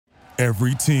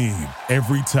Every team,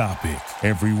 every topic,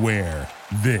 everywhere.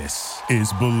 This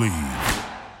is Believe.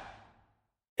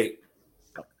 Hey,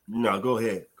 no, go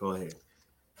ahead. Go ahead.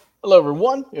 Hello,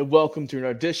 everyone, and welcome to an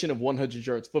edition of 100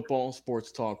 Yards Football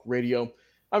Sports Talk Radio.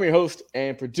 I'm your host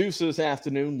and producer this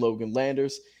afternoon, Logan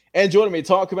Landers, and joining me to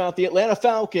talk about the Atlanta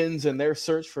Falcons and their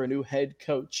search for a new head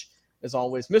coach, as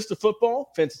always, Mr.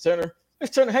 Football, Vincent Turner.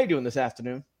 Mr. Turner, how you doing this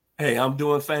afternoon? Hey, I'm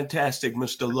doing fantastic,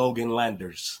 Mr. Logan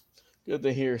Landers. Good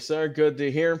to hear, sir. Good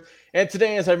to hear. And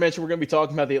today, as I mentioned, we're going to be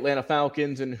talking about the Atlanta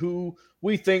Falcons and who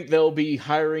we think they'll be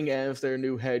hiring as their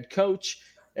new head coach,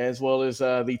 as well as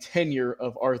the tenure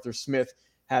of Arthur Smith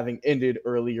having ended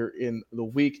earlier in the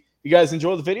week. If you guys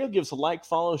enjoy the video, give us a like,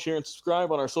 follow, share, and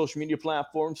subscribe on our social media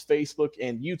platforms, Facebook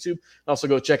and YouTube. Also,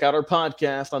 go check out our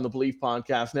podcast on the Believe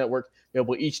Podcast Network,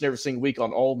 available each and every single week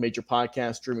on all major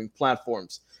podcast streaming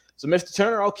platforms. So, Mr.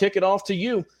 Turner, I'll kick it off to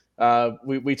you.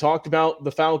 We talked about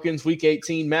the Falcons Week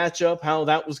 18 matchup, how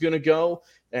that was going to go,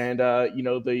 and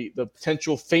the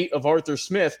potential fate of Arthur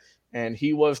Smith. And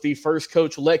he was the first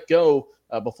coach let go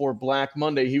before Black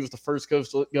Monday. He was the first coach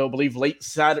to let go, I believe, late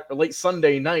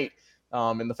Sunday night.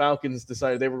 And the Falcons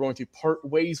decided they were going to part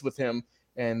ways with him,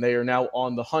 and they are now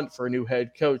on the hunt for a new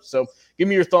head coach. So give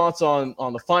me your thoughts on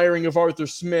the firing of Arthur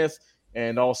Smith,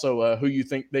 and also who you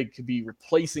think they could be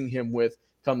replacing him with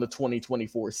come the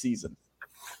 2024 season.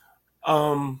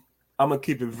 I'm going to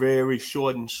keep it very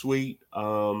short and sweet.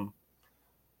 Arthur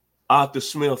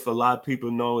Smith, a lot of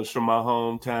people know, is from my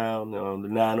hometown, the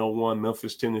 901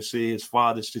 Memphis, Tennessee. His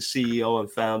father's the CEO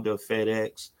and founder of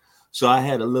FedEx. So I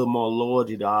had a little more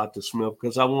loyalty to Arthur Smith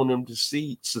because I want him to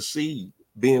succeed,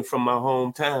 being from my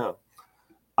hometown.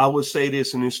 I would say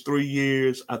this, in his 3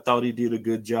 years, I thought he did a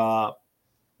good job.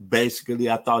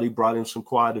 Basically, I thought he brought in some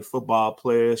quality football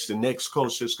players. The next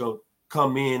coach is going to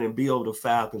come in and be over the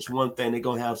Falcons. One thing, they're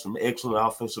going to have some excellent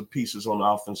offensive pieces on the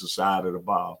offensive side of the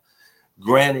ball.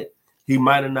 Granted, he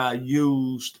might have not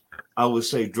used, I would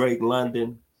say, Drake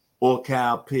London or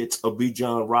Kyle Pitts or B.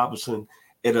 John Robinson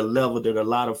at a level that a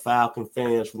lot of Falcon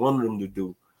fans wanted him to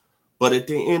do. But at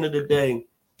the end of the day,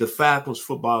 the Falcons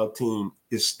football team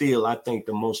is still, I think,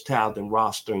 the most talented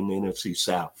roster in the NFC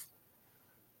South.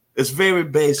 It's very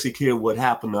basic here what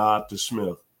happened to Arthur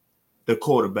Smith, the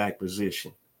quarterback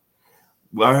position.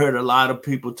 I heard a lot of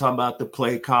people talking about the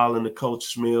play calling to Coach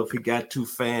Smith. He got too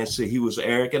fancy. He was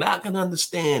arrogant. I can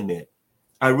understand that.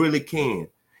 I really can.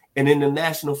 And in the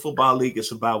National Football League,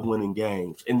 it's about winning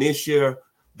games. And this year,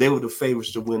 they were the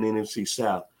favorites to win the NFC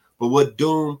South. But what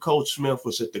doomed Coach Smith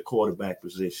was at the quarterback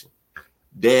position.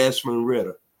 Desmond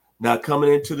Ridder. Now,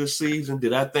 coming into the season,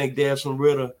 did I think Desmond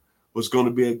Ridder was going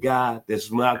to be a guy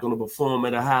that's not going to perform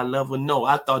at a high level? No,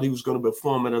 I thought he was going to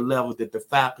perform at a level that the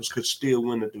Falcons could still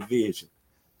win the division.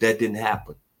 That didn't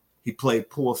happen. He played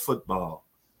poor football.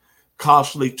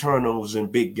 Costly turnovers in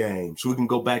big games. We can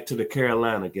go back to the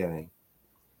Carolina game.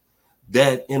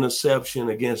 That interception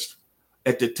against,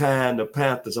 at the time, the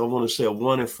Panthers, I want to say a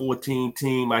 1-14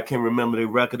 team. I can't remember the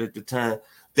record at the time.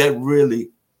 That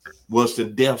really was the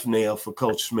death knell for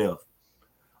Coach Smith.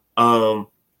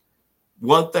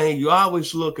 One thing, you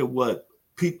always look at what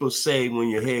people say when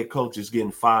your head coach is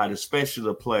getting fired, especially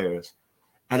the players.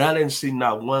 And I didn't see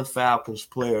not one Falcons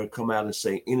player come out and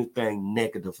say anything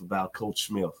negative about Coach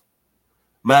Smith.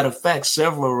 Matter of fact,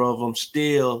 several of them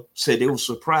still said they were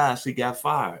surprised he got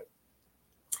fired.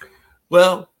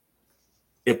 Well,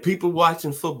 if people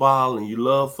watching football and you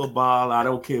love football, I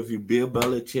don't care if you're Bill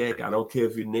Belichick, I don't care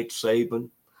if you're Nick Saban,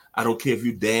 I don't care if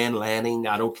you're Dan Lanning,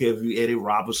 I don't care if you're Eddie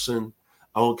Robinson,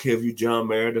 I don't care if you're John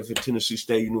Meredith at Tennessee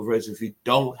State University. If you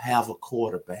don't have a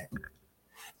quarterback,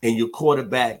 and your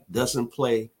quarterback doesn't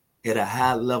play at a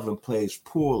high level and plays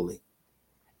poorly,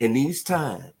 in these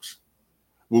times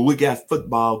where we got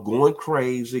football going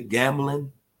crazy,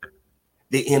 gambling,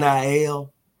 the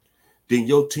NIL, then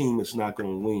your team is not going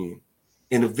to win.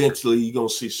 And eventually you're going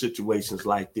to see situations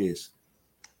like this.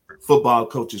 Football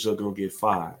coaches are going to get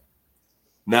fired.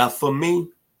 Now, for me,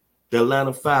 the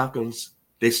Atlanta Falcons,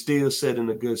 they still set in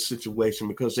a good situation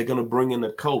because they're going to bring in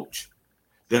a coach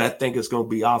that I think is going to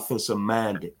be offensive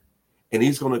minded. And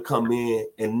he's going to come in,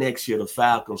 and next year the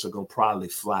Falcons are going to probably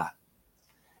fly.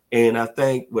 And I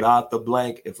think with Arthur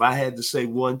Blank, if I had to say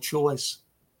one choice,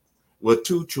 well,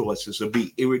 two choices would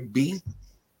be Eric B.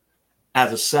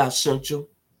 out of South Central,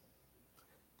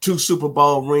 2 Super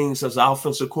Bowl rings as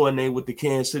offensive coordinator with the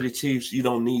Kansas City Chiefs. You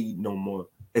don't need no more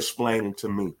explaining to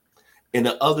me. And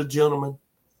the other gentleman,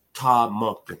 Todd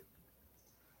Monken.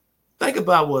 Think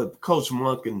about what Coach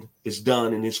Monken has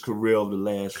done in his career over the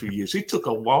last few years. He took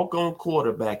a walk-on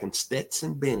quarterback in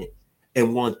Stetson Bennett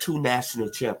and won 2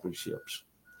 national championships.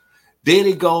 Then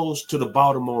he goes to the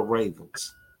Baltimore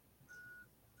Ravens.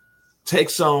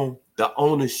 takes on the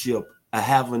ownership of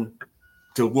having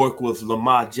to work with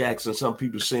Lamar Jackson, some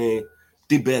people saying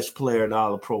the best player in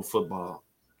all of pro football.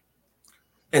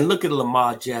 And look at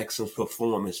Lamar Jackson's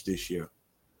performance this year.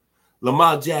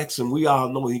 Lamar Jackson, we all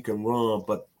know he can run,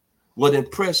 but what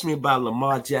impressed me about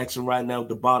Lamar Jackson right now,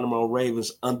 the Baltimore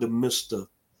Ravens under Mr.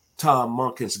 Tom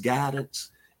Monken's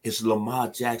guidance, is Lamar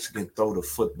Jackson can throw the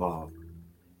football.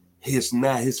 His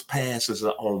passes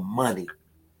are on money.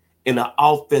 And the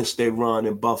offense they run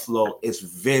in Buffalo is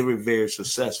very, very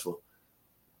successful.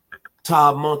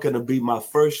 Todd Monken will be my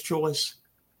first choice,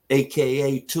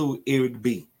 a.k.a. Eric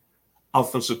B.,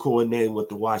 offensive coordinator with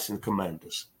the Washington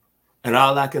Commanders. And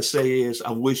all I can say is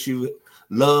I wish you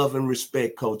love and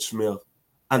respect, Coach Smith.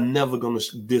 I'm never going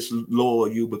to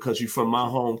disloyal you because you're from my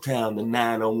hometown, the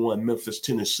 901 Memphis,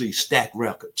 Tennessee, stack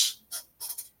records.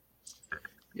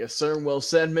 Yes, sir. Well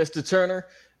said, Mr. Turner.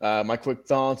 My quick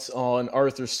thoughts on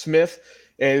Arthur Smith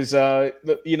is,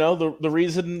 the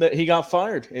reason that he got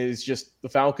fired is just the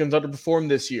Falcons underperformed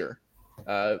this year.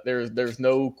 There's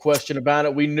no question about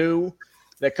it. We knew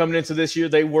that coming into this year,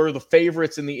 they were the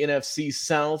favorites in the NFC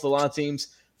South. A lot of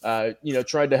teams,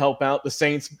 tried to help out. The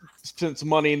Saints spent some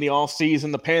money in the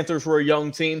offseason. The Panthers were a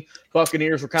young team.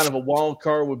 Buccaneers were kind of a wild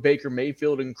card with Baker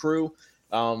Mayfield and crew.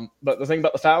 But the thing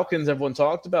about the Falcons everyone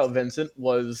talked about, Vincent,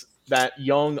 was that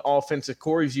young offensive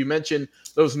core. As you mentioned,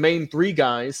 those main three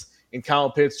guys in Kyle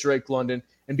Pitts, Drake London,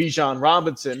 and Bijan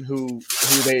Robinson, who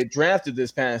they had drafted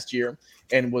this past year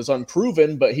and was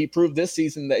unproven, but he proved this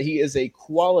season that he is a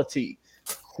quality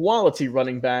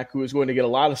running back who is going to get a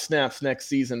lot of snaps next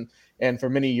season and for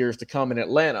many years to come in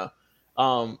Atlanta.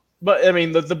 But I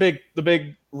mean, the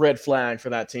big red flag for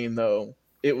that team, though,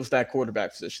 it was that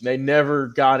quarterback position. They never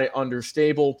got it under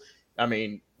stable. I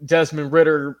mean, Desmond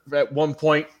Ridder at one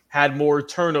point had more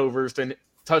turnovers than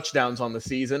touchdowns on the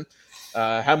season,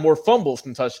 had more fumbles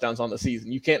than touchdowns on the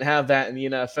season. You can't have that in the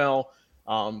NFL.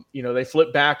 They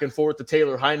flip back and forth to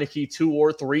Taylor Heineke 2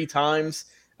 or 3 times.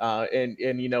 And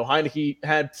Heineke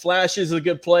had flashes of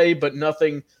good play, but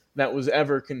nothing that was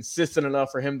ever consistent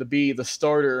enough for him to be the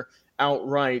starter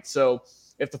outright. So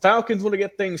if the Falcons want to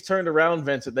get things turned around,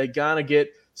 Vincent, they got to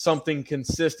get something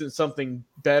consistent, something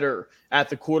better at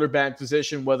the quarterback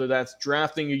position, whether that's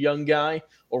drafting a young guy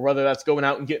or whether that's going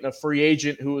out and getting a free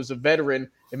agent who is a veteran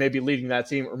and maybe leading that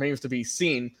team. It remains to be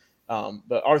seen.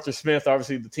 But Arthur Smith,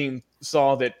 obviously the team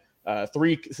saw that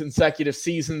 3 consecutive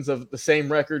seasons of the same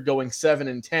record, going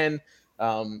 7-10,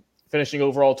 finishing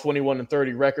overall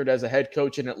 21-30 record as a head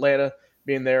coach in Atlanta,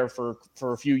 being there for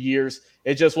a few years.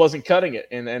 It just wasn't cutting it.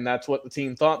 And that's what the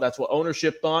team thought. That's what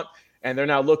ownership thought. And they're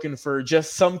now looking for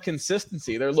just some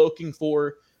consistency. They're looking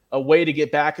for a way to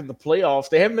get back in the playoffs.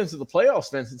 They haven't been to the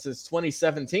playoffs, Vincent, since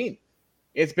 2017.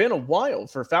 It's been a while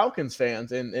for Falcons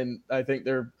fans. And I think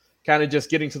they're kind of just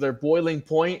getting to their boiling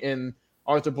point. And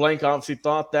Arthur Blank obviously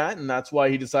thought that, and that's why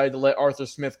he decided to let Arthur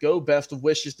Smith go. Best of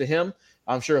wishes to him.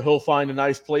 I'm sure he'll find a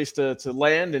nice place to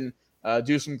land and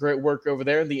do some great work over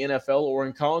there in the NFL or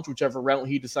in college, whichever route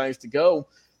he decides to go.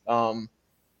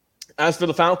 As for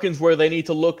the Falcons, where they need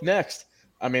to look next,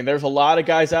 I mean, there's a lot of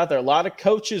guys out there, a lot of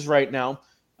coaches right now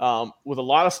with a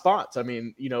lot of spots. I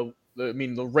mean,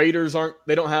 the Raiders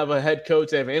they don't have a head coach.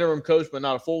 They have an interim coach, but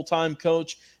not a full-time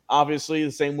coach. Obviously,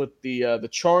 the same with the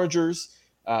Chargers.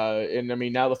 And I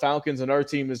mean, now the Falcons and our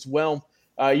team as well.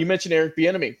 You mentioned Eric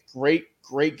Bieniemy.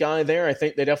 Great guy there. I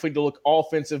think they definitely need to look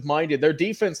offensive-minded. Their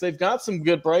defense, they've got some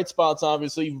good bright spots,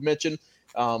 obviously. You've mentioned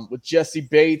with Jesse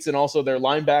Bates and also their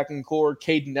linebacking core.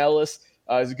 Caden Ellis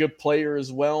is a good player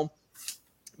as well.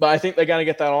 But I think they got to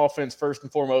get that offense first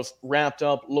and foremost wrapped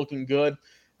up, looking good.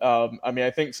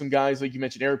 I think some guys, like you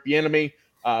mentioned, Eric Bieniemy,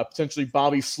 potentially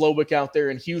Bobby Slowick out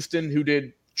there in Houston, who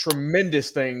did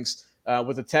tremendous things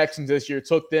with the Texans this year,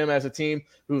 took them as a team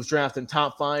who was drafted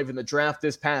top 5 in the draft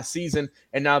this past season,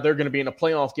 and now they're going to be in a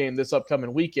playoff game this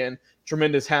upcoming weekend.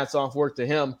 Tremendous hats off work to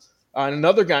him. And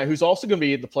another guy who's also going to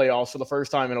be in the playoffs for the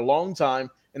first time in a long time,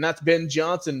 and that's Ben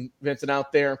Johnson, Vincent,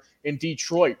 out there in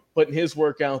Detroit, putting his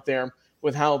work out there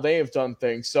with how they have done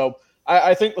things. So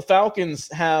I think the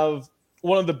Falcons have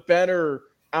one of the better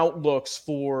outlooks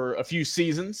for a few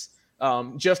seasons,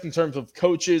 just in terms of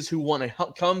coaches who want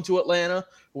to come to Atlanta,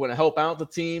 who want to help out the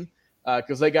team,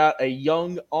 because they got a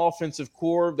young offensive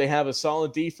core. They have a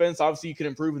solid defense. Obviously, you can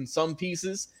improve in some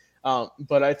pieces,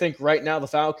 but I think right now the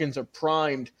Falcons are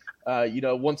primed.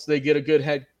 Once they get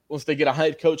a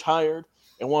head coach hired,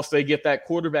 and once they get that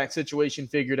quarterback situation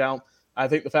figured out, I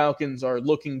think the Falcons are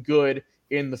looking good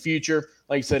in the future.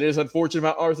 Like you said, it is unfortunate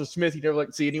about Arthur Smith. You never like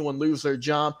to see anyone lose their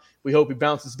job. We hope he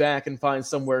bounces back and finds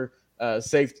somewhere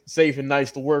safe and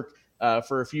nice to work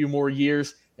for a few more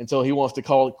years until he wants to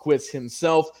call it quits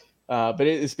himself. But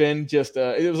it's been just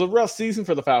it was a rough season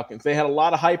for the Falcons. They had a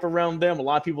lot of hype around them. A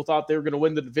lot of people thought they were going to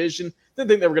win the division. Didn't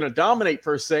think they were going to dominate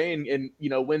per se and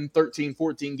win 13,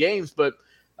 14 games. But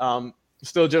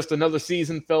still just another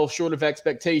season fell short of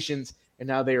expectations. And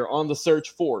now they are on the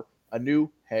search for a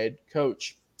new head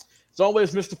coach. As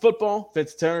always, Mr. Football,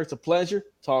 Vincent Turner, it's a pleasure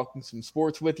talking some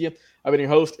sports with you. I've been your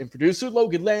host and producer,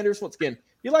 Logan Landers. Once again,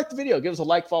 if you like the video, give us a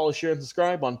like, follow, share, and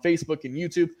subscribe on Facebook and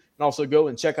YouTube. And also go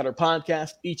and check out our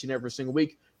podcast each and every single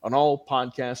week on all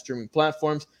podcast streaming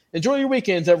platforms. Enjoy your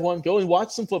weekends, everyone. Go and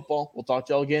watch some football. We'll talk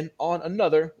to y'all again on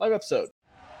another live episode.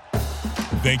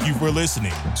 Thank you for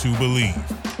listening to Believe.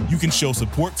 You can show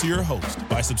support to your host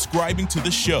by subscribing to the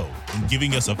show and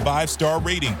giving us a 5-star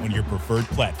rating on your preferred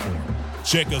platform.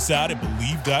 Check us out at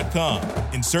Believe.com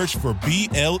and search for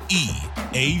BLEAV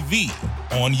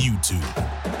on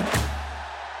YouTube.